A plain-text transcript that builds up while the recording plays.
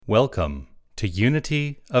Welcome to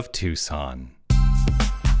Unity of Tucson.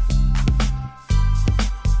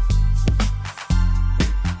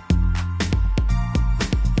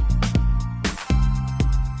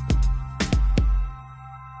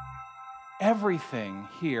 Everything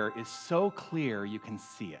here is so clear you can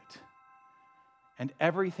see it. And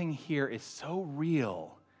everything here is so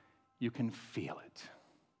real you can feel it.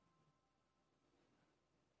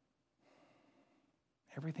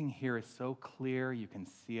 Everything here is so clear you can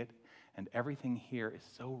see it, and everything here is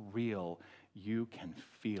so real you can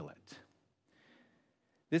feel it.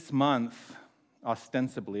 This month,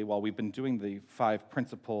 ostensibly, while we've been doing the 5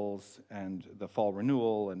 principles and the fall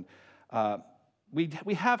renewal, and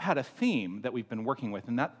we have had a theme that we've been working with,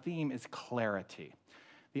 and that theme is clarity.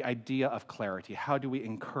 The idea of clarity. How do we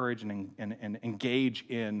encourage and engage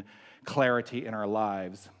in clarity in our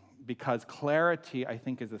lives? Because clarity, I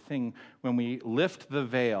think, is the thing, when we lift the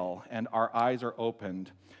veil and our eyes are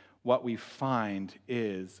opened, what we find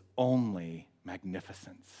is only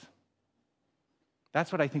magnificence.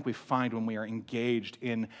 That's what I think we find when we are engaged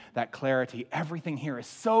in that clarity. Everything here is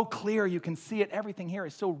so clear, you can see it. Everything here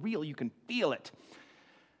is so real, you can feel it.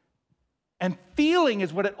 And feeling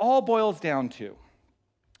is what it all boils down to.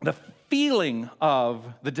 The feeling of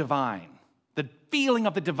the divine. The feeling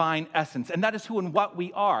of the divine essence, and that is who and what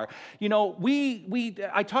we are. You know,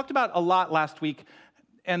 I talked about a lot last week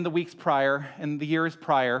and the weeks prior and the years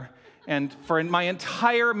prior, and for my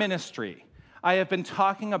entire ministry, I have been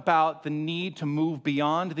talking about the need to move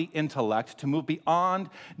beyond the intellect, to move beyond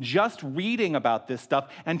just reading about this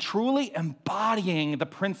stuff and truly embodying the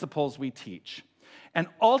principles we teach. And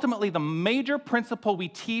ultimately, the major principle we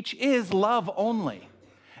teach is love only.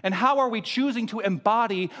 And how are we choosing to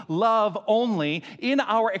embody love only in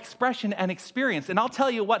our expression and experience? And I'll tell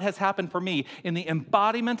you what has happened for me in the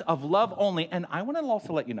embodiment of love only. And I want to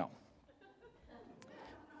also let you know.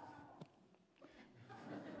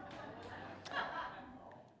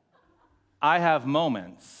 I have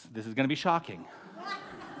moments, this is going to be shocking.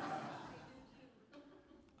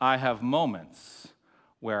 I have moments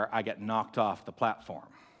where I get knocked off the platform.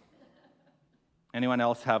 Anyone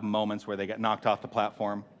else have moments where they get knocked off the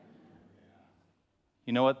platform?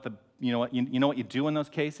 You know what you do in those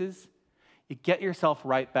cases? You get yourself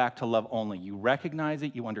right back to love only. You recognize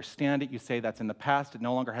it, you understand it, you say that's in the past, it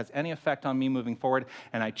no longer has any effect on me moving forward,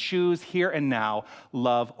 and I choose here and now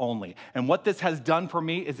love only. And what this has done for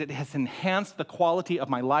me is it has enhanced the quality of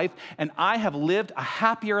my life, and I have lived a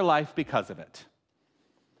happier life because of it.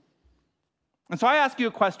 And so I ask you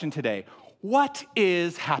a question today. What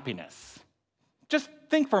is happiness? Just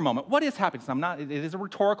think for a moment. What is happiness? It is a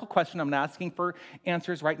rhetorical question. I'm not asking for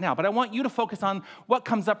answers right now. But I want you to focus on what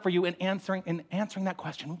comes up for you in answering that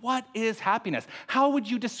question. What is happiness? How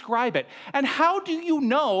would you describe it? And how do you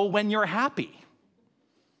know when you're happy?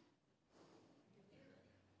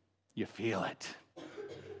 You feel it.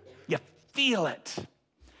 You feel it.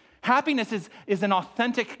 Happiness is an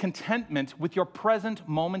authentic contentment with your present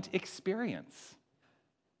moment experience.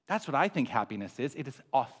 That's what I think happiness is. It is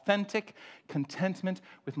authentic contentment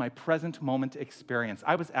with my present moment experience.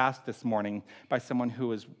 I was asked this morning by someone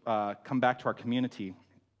who has come back to our community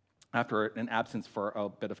after an absence for a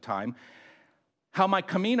bit of time, how my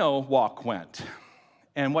Camino walk went.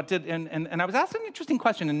 And I was asked an interesting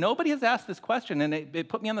question, and nobody has asked this question, and it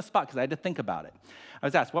put me on the spot because I had to think about it. I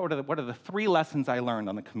was asked, what are the 3 lessons I learned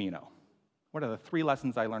on the Camino? What are the 3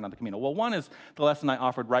 lessons I learned on the Camino? Well, one is the lesson I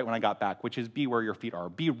offered right when I got back, which is be where your feet are.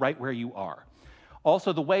 Be right where you are.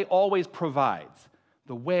 Also, the way always provides.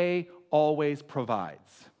 The way always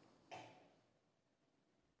provides.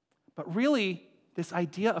 But really, this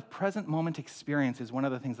idea of present moment experience is one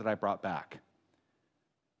of the things that I brought back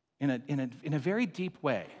in a very deep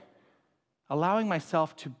way, allowing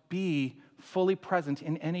myself to be fully present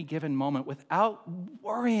in any given moment without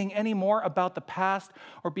worrying anymore about the past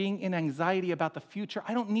or being in anxiety about the future.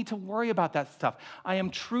 I don't need to worry about that stuff. I am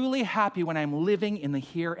truly happy when I'm living in the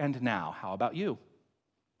here and now. How about you?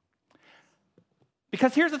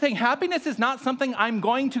 Because here's the thing, happiness is not something I'm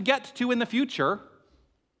going to get to in the future.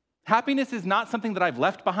 Happiness is not something that I've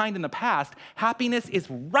left behind in the past. Happiness is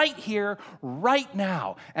right here, right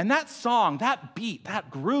now. And that song, that beat,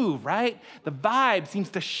 that groove, right? The vibe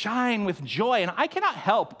seems to shine with joy, and I cannot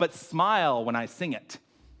help but smile when I sing it.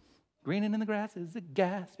 Greening in the grass is a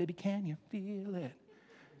gas, baby, can you feel it?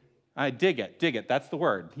 I dig it, that's the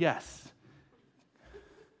word, yes.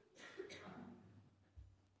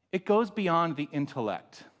 It goes beyond the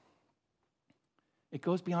intellect. It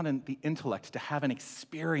goes beyond the intellect to have an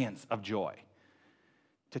experience of joy,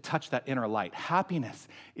 to touch that inner light. Happiness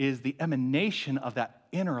is the emanation of that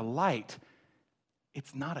inner light.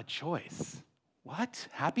 It's not a choice. What?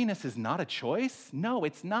 Happiness is not a choice? No,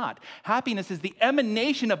 it's not. Happiness is the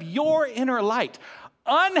emanation of your inner light.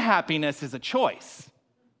 Unhappiness is a choice.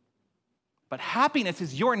 But happiness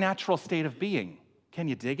is your natural state of being. Can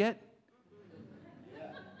you dig it?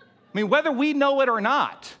 I mean, whether we know it or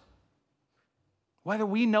not,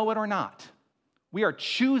 we are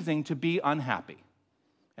choosing to be unhappy.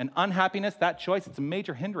 And unhappiness, that choice, it's a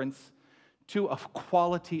major hindrance to a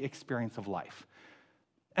quality experience of life.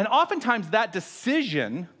 And oftentimes that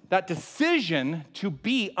decision to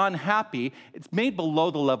be unhappy, it's made below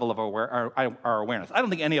the level of our awareness. I don't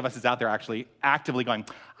think any of us is out there actually actively going,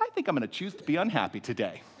 I think I'm going to choose to be unhappy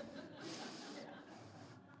today.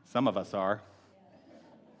 Some of us are.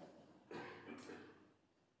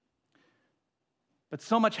 But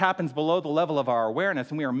so much happens below the level of our awareness,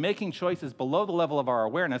 and we are making choices below the level of our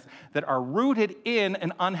awareness that are rooted in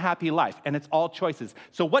an unhappy life, and it's all choices.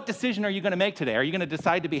 So what decision are you going to make today? Are you going to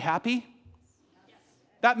decide to be happy? Yes.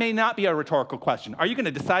 That may not be a rhetorical question. Are you going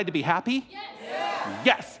to decide to be happy? Yes.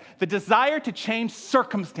 Yes. The desire to change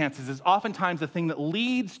circumstances is oftentimes the thing that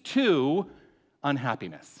leads to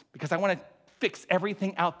unhappiness, because I want to fix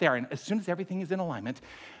everything out there, and as soon as everything is in alignment,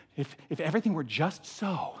 if everything were just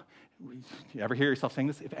so, you ever hear yourself saying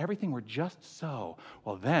this? If everything were just so,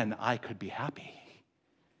 well, then I could be happy.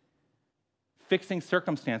 Fixing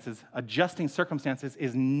circumstances, adjusting circumstances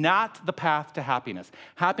is not the path to happiness.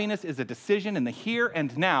 Happiness is a decision in the here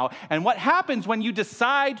and now. And what happens when you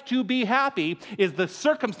decide to be happy is the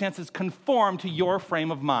circumstances conform to your frame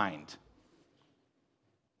of mind.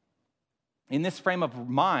 In this frame of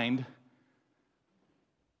mind,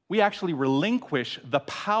 we actually relinquish the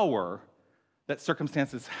power that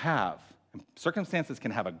circumstances have. Circumstances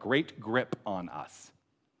can have a great grip on us.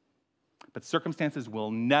 But circumstances will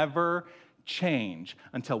never change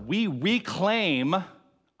until we reclaim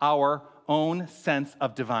our own sense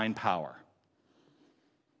of divine power.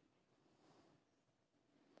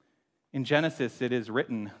 In Genesis, it is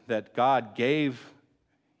written that God gave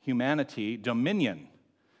humanity dominion.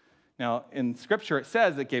 Now, in Scripture, it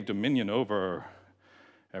says it gave dominion over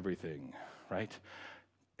everything, right?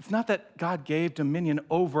 It's not that God gave dominion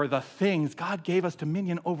over the things. God gave us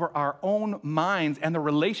dominion over our own minds and the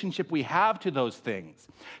relationship we have to those things.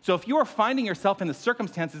 So if you are finding yourself in the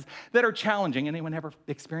circumstances that are challenging, anyone ever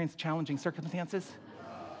experienced challenging circumstances?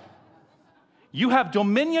 You have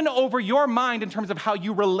dominion over your mind in terms of how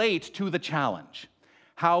you relate to the challenge.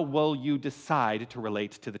 How will you decide to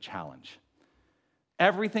relate to the challenge?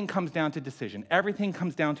 Everything comes down to decision. Everything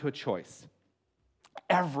comes down to a choice.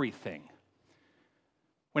 Everything.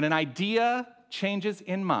 When an idea changes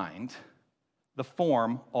in mind, the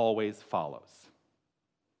form always follows.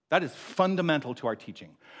 That is fundamental to our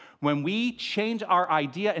teaching. When we change our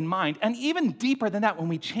idea in mind, and even deeper than that, when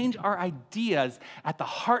we change our ideas at the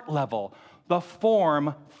heart level, the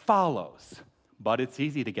form follows. But it's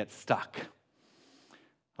easy to get stuck.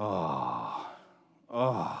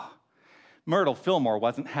 Myrtle Fillmore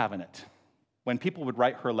wasn't having it. When people would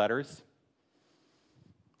write her letters,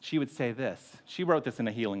 she would say this. She wrote this in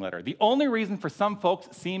a healing letter. The only reason for some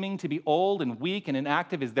folks seeming to be old and weak and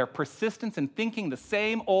inactive is their persistence in thinking the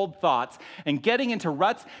same old thoughts and getting into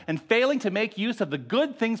ruts and failing to make use of the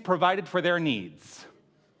good things provided for their needs.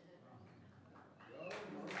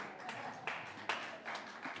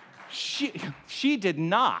 She did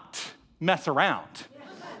not mess around.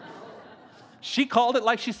 She called it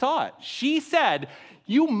like she saw it. She said,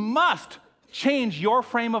 you must change your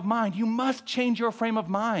frame of mind. You must change your frame of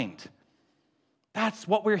mind. That's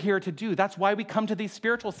what we're here to do. That's why we come to these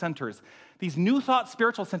spiritual centers. These New Thought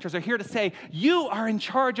spiritual centers are here to say, you are in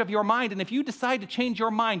charge of your mind, and if you decide to change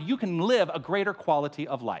your mind, you can live a greater quality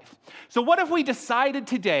of life. So what if we decided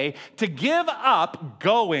today to give up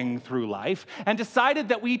going through life and decided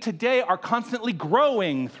that we today are constantly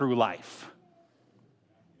growing through life?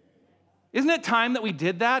 Isn't it time that we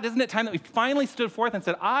did that? Isn't it time that we finally stood forth and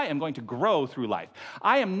said, I am going to grow through life.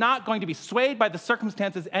 I am not going to be swayed by the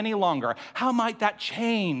circumstances any longer. How might that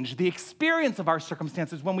change the experience of our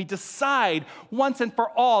circumstances when we decide once and for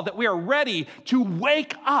all that we are ready to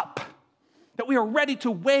wake up? That we are ready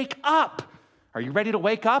to wake up. Are you ready to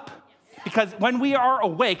wake up? Because when we are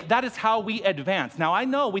awake, that is how we advance. Now, I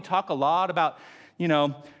know we talk a lot about,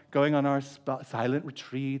 going on our silent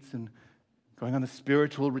retreats and going on a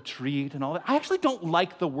spiritual retreat and all that. I actually don't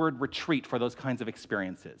like the word retreat for those kinds of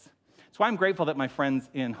experiences. So I'm grateful that my friends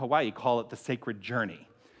in Hawaii call it the sacred journey.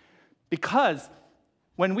 Because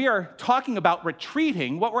when we are talking about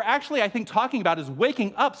retreating, what we're actually, I think, talking about is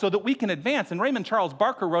waking up so that we can advance. And Raymond Charles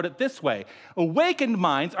Barker wrote it this way: awakened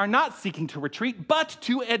minds are not seeking to retreat, but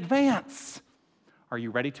to advance. Are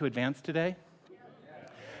you ready to advance today?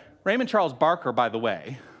 Raymond Charles Barker, by the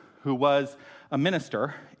way, who was a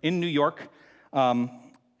minister in New York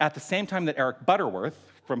at the same time that Eric Butterworth,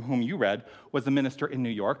 from whom you read, was a minister in New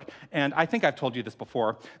York. And I think I've told you this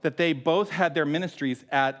before, that they both had their ministries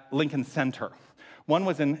at Lincoln Center. One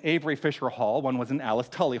was in Avery Fisher Hall, one was in Alice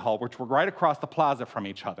Tully Hall, which were right across the plaza from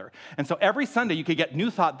each other. And so every Sunday you could get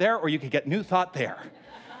New Thought there or you could get New Thought there.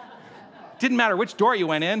 Didn't matter which door you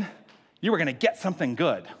went in, you were going to get something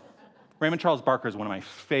good. Raymond Charles Barker is one of my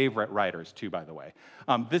favorite writers, too, by the way.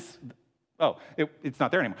 It's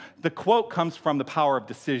not there anymore. The quote comes from The Power of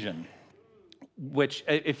Decision, which,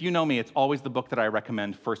 if you know me, it's always the book that I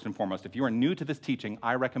recommend first and foremost. If you are new to this teaching,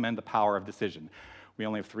 I recommend The Power of Decision. We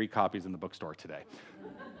only have 3 copies in the bookstore today.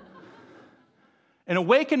 An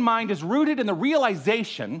awakened mind is rooted in the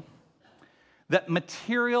realization that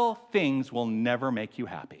material things will never make you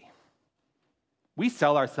happy. We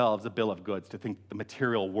sell ourselves a bill of goods to think the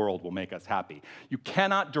material world will make us happy. You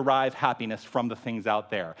cannot derive happiness from the things out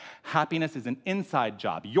there. Happiness is an inside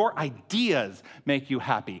job. Your ideas make you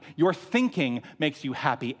happy. Your thinking makes you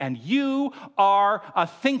happy. And you are a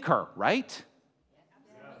thinker, right?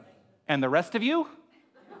 Yes. And the rest of you?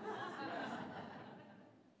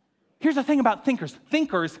 Here's the thing about thinkers.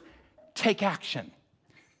 Thinkers take action.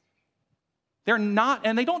 They're not,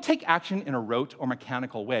 and they don't take action in a rote or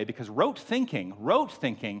mechanical way, because rote thinking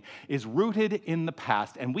is rooted in the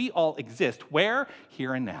past, and we all exist where?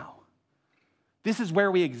 Here and now. This is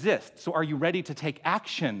where we exist. So are you ready to take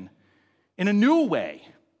action in a new way,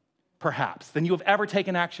 perhaps, than you have ever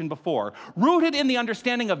taken action before? Rooted in the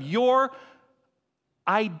understanding of your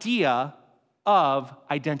idea of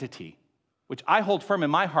identity, which I hold firm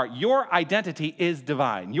in my heart. Your identity is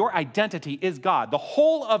divine. Your identity is God. The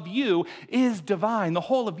whole of you is divine. The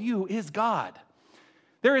whole of you is God.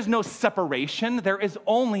 There is no separation. There is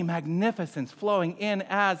only magnificence flowing in,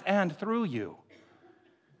 as, and through you.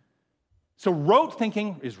 So rote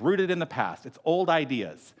thinking is rooted in the past. It's old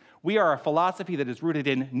ideas. We are a philosophy that is rooted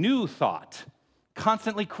in new thought,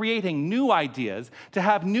 constantly creating new ideas to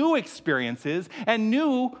have new experiences and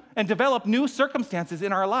develop new circumstances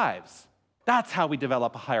in our lives. That's how we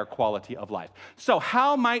develop a higher quality of life. So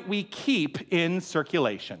how might we keep in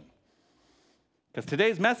circulation? Because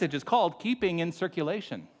today's message is called Keeping in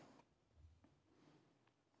Circulation.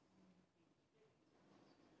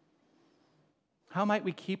 How might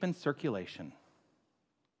we keep in circulation?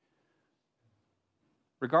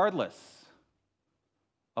 Regardless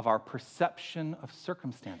of our perception of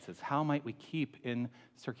circumstances, how might we keep in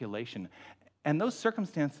circulation? And those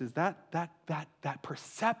circumstances, that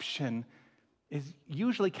perception is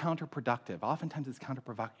usually counterproductive. Oftentimes it's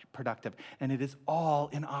counterproductive, and it is all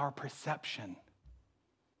in our perception.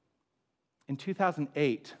 In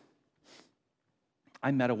 2008,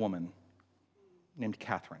 I met a woman named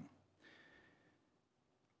Catherine.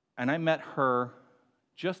 And I met her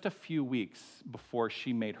just a few weeks before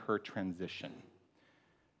she made her transition.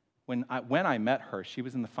 When I met her, she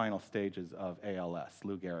was in the final stages of ALS,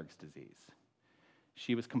 Lou Gehrig's disease.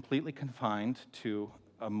 She was completely confined to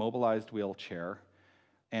a mobilized wheelchair,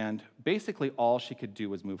 and basically all she could do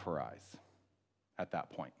was move her eyes at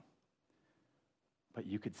that point. But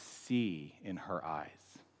you could see in her eyes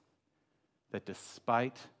that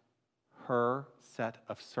despite her set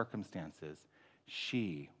of circumstances,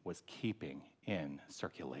 she was keeping in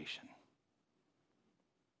circulation.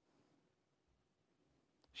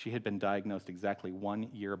 She had been diagnosed exactly 1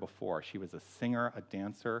 year before. She was a singer, a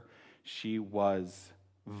dancer. She was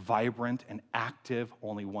vibrant and active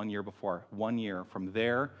only 1 year before. 1 year from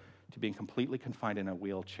there to being completely confined in a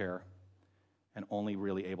wheelchair and only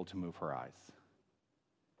really able to move her eyes.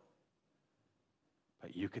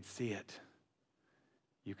 But you could see it.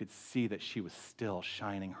 You could see that she was still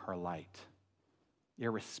shining her light,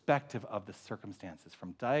 irrespective of the circumstances.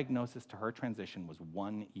 From diagnosis to her transition was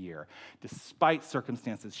 1 year. Despite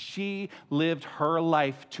circumstances, she lived her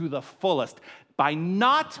life to the fullest by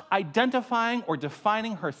not identifying or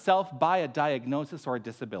defining herself by a diagnosis or a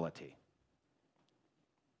disability.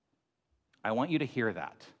 I want you to hear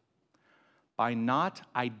that. By not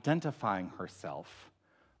identifying herself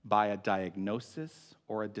by a diagnosis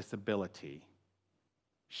or a disability,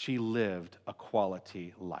 she lived a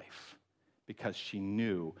quality life, because she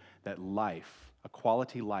knew that life, a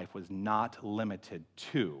quality life, was not limited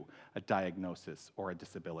to a diagnosis or a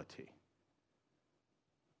disability.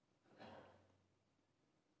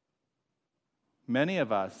 Many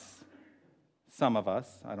of us, some of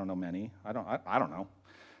us, I don't know many, I don't know.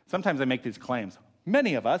 Sometimes I make these claims.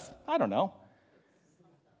 Many of us, I don't know.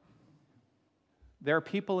 There are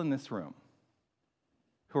people in this room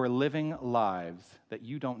who are living lives that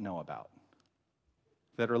you don't know about.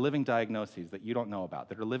 that are living diagnoses that you don't know about,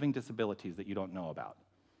 that are living disabilities that you don't know about.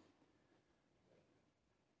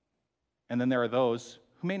 And then there are those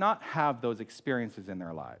who may not have those experiences in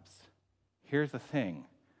their lives. Here's the thing.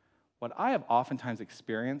 What I have oftentimes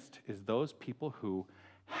experienced is those people who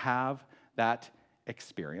have that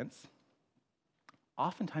experience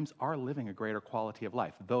oftentimes are living a greater quality of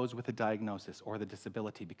life, those with a diagnosis or the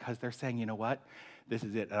disability, because they're saying, you know what, this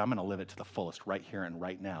is it, and I'm going to live it to the fullest right here and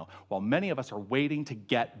right now, while many of us are waiting to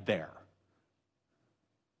get there.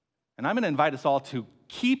 And I'm going to invite us all to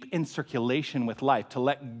keep in circulation with life, to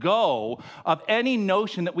let go of any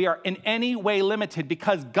notion that we are in any way limited,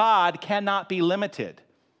 because God cannot be limited.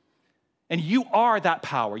 And you are that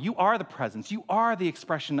power. You are the presence. You are the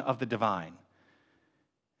expression of the divine.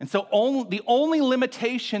 And so the only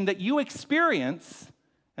limitation that you experience,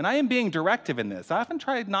 and I am being directive in this. I often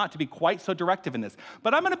try not to be quite so directive in this,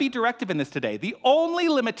 but I'm going to be directive in this today. The only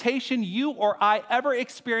limitation you or I ever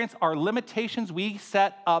experience are limitations we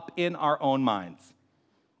set up in our own minds.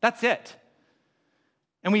 That's it.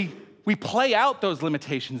 And we play out those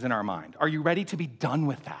limitations in our mind. Are you ready to be done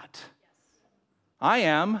with that? Yes. I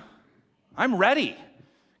am. I'm ready.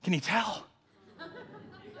 Can you tell?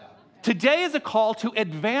 Today is a call to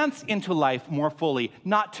advance into life more fully,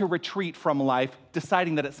 not to retreat from life,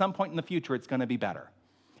 deciding that at some point in the future it's going to be better.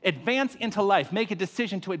 Advance into life. Make a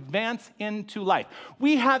decision to advance into life.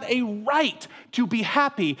 We have a right to be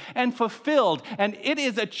happy and fulfilled, and it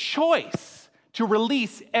is a choice to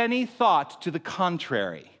release any thought to the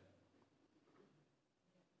contrary.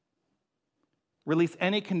 Release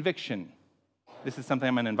any conviction. This is something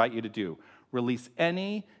I'm going to invite you to do. Release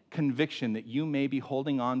any conviction that you may be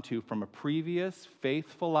holding on to from a previous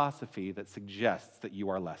faith philosophy that suggests that you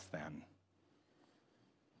are less than.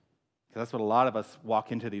 Because that's what a lot of us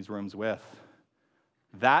walk into these rooms with.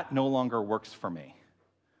 That no longer works for me.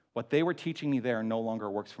 What they were teaching me there no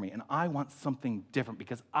longer works for me. And I want something different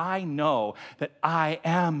because I know that I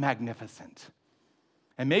am magnificent.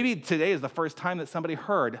 And maybe today is the first time that somebody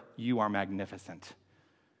heard, "You are magnificent,"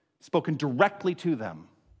 spoken directly to them.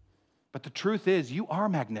 But the truth is, you are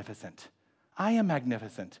magnificent. I am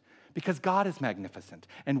magnificent because God is magnificent.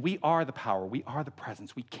 And we are the power. We are the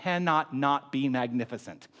presence. We cannot not be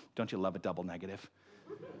magnificent. Don't you love a double negative?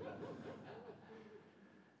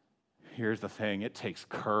 Here's the thing. It takes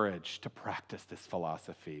courage to practice this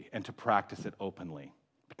philosophy and to practice it openly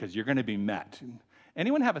because you're going to be met.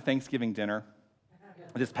 Anyone have a Thanksgiving dinner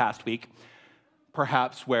this past week?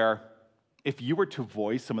 Perhaps where if you were to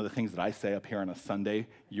voice some of the things that I say up here on a Sunday,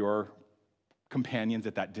 your companions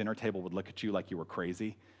at that dinner table would look at you like you were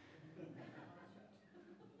crazy.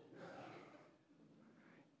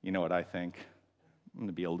 You know what I think? I'm going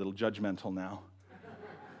to be a little judgmental now.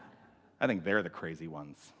 I think they're the crazy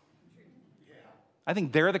ones. I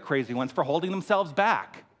think they're the crazy ones for holding themselves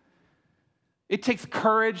back. It takes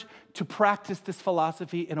courage to practice this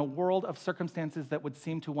philosophy in a world of circumstances that would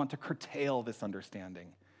seem to want to curtail this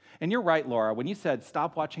understanding. And you're right, Laura, when you said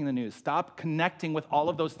stop watching the news, stop connecting with all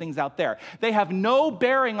of those things out there. They have no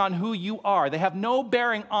bearing on who you are. They have no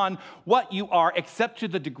bearing on what you are except to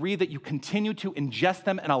the degree that you continue to ingest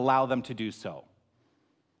them and allow them to do so.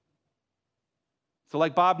 So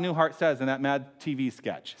like Bob Newhart says in that Mad TV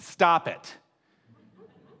sketch, stop it.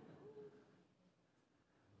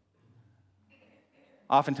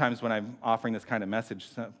 Oftentimes when I'm offering this kind of message,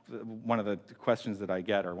 one of the questions that I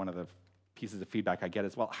get or one of the pieces of feedback I get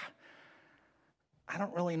is, well, I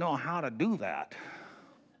don't really know how to do that.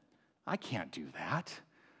 I can't do that.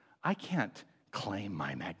 I can't claim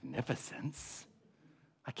my magnificence.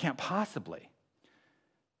 I can't possibly.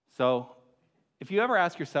 So if you ever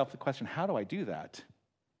ask yourself the question, how do I do that?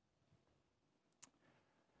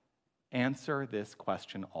 Answer this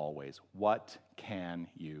question always. What can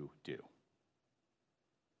you do?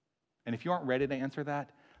 And if you aren't ready to answer that,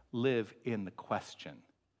 live in the question.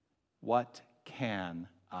 What can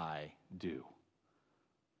I do?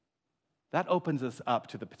 That opens us up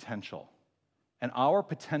to the potential. And our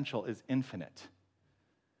potential is infinite.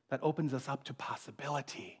 That opens us up to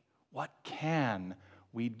possibility. What can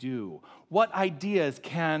we do? What ideas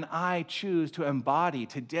can I choose to embody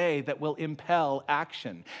today that will impel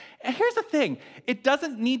action? And here's the thing. It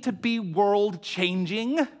doesn't need to be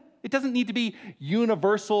world-changing. It doesn't need to be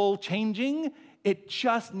universal changing. It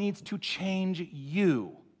just needs to change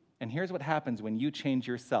you. And here's what happens when you change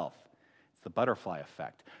yourself. It's the butterfly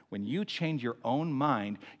effect. When you change your own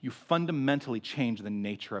mind, you fundamentally change the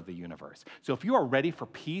nature of the universe. So if you are ready for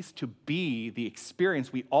peace to be the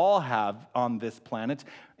experience we all have on this planet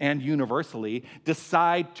and universally,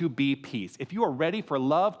 decide to be peace. If you are ready for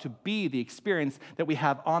love to be the experience that we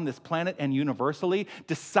have on this planet and universally,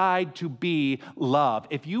 decide to be love.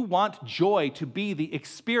 If you want joy to be the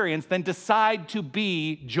experience, then decide to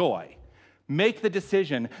be joy. Make the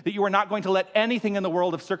decision that you are not going to let anything in the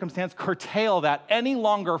world of circumstance curtail that any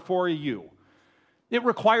longer for you. It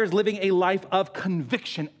requires living a life of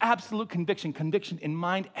conviction, absolute conviction, conviction in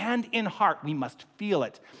mind and in heart. We must feel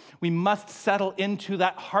it. We must settle into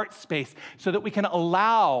that heart space so that we can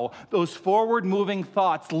allow those forward-moving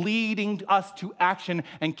thoughts leading us to action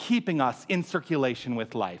and keeping us in circulation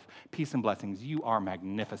with life. Peace and blessings. You are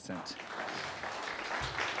magnificent.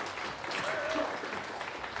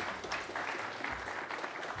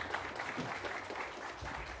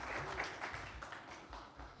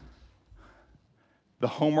 The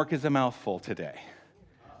homework is a mouthful today.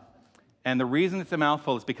 And the reason it's a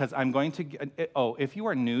mouthful is because I'm going to, if you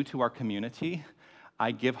are new to our community, I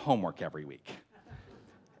give homework every week.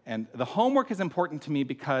 And the homework is important to me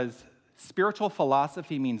because spiritual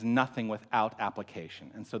philosophy means nothing without application.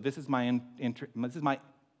 And so this is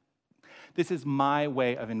my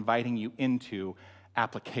way of inviting you into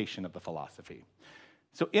application of the philosophy.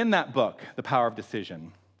 So in that book, The Power of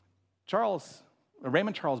Decision,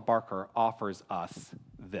 Raymond Charles Barker offers us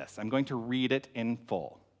this. I'm going to read it in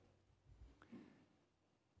full.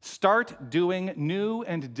 Start doing new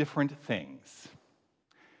and different things.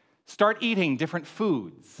 Start eating different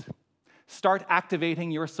foods. Start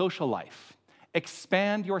activating your social life.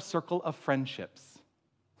 Expand your circle of friendships.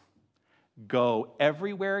 Go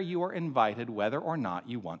everywhere you are invited, whether or not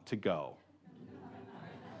you want to go.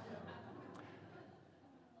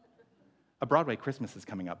 A Broadway Christmas is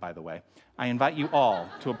coming up, by the way. I invite you all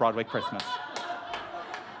to a Broadway Christmas.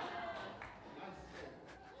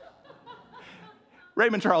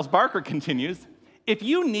 Raymond Charles Barker continues, if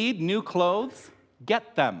you need new clothes,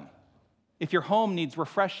 get them. If your home needs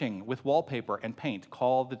refreshing with wallpaper and paint,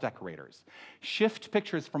 call the decorators. Shift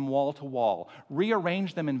pictures from wall to wall.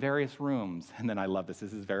 Rearrange them in various rooms. And then I love this.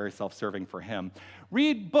 This is very self-serving for him.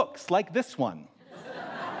 Read books like this one.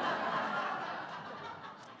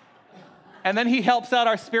 And then he helps out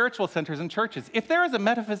our spiritual centers and churches. If there is a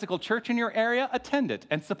metaphysical church in your area, attend it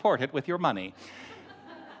and support it with your money.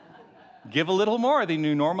 Give a little more than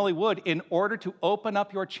you normally would in order to open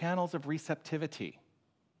up your channels of receptivity.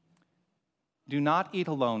 Do not eat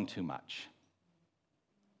alone too much.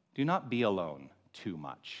 Do not be alone too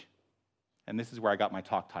much. And this is where I got my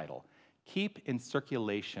talk title. Keep in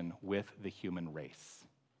circulation with the human race.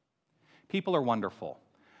 People are wonderful.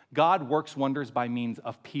 God works wonders by means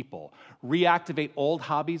of people. Reactivate old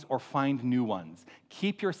hobbies or find new ones.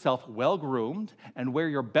 Keep yourself well-groomed and wear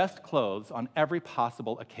your best clothes on every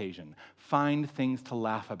possible occasion. Find things to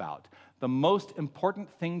laugh about. The most important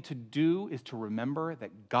thing to do is to remember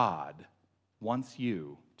that God wants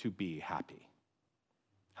you to be happy.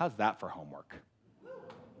 How's that for homework?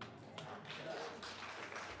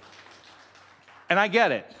 And I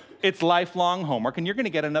get it. It's lifelong homework, and you're going to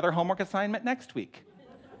get another homework assignment next week.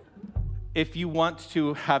 If you want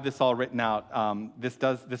to have this all written out,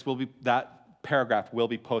 that paragraph will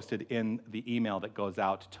be posted in the email that goes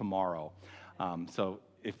out tomorrow. So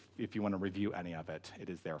if you want to review any of it, it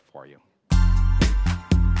is there for you.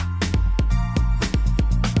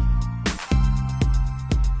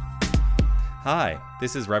 Hi,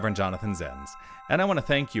 this is Reverend Jonathan Zenz, and I want to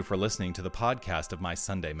thank you for listening to the podcast of my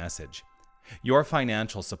Sunday message. Your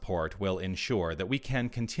financial support will ensure that we can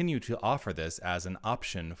continue to offer this as an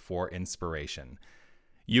option for inspiration.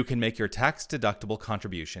 You can make your tax-deductible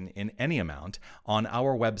contribution in any amount on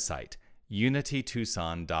our website,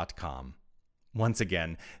 unitytucson.com. Once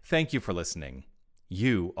again, thank you for listening.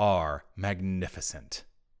 You are magnificent.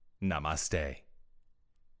 Namaste.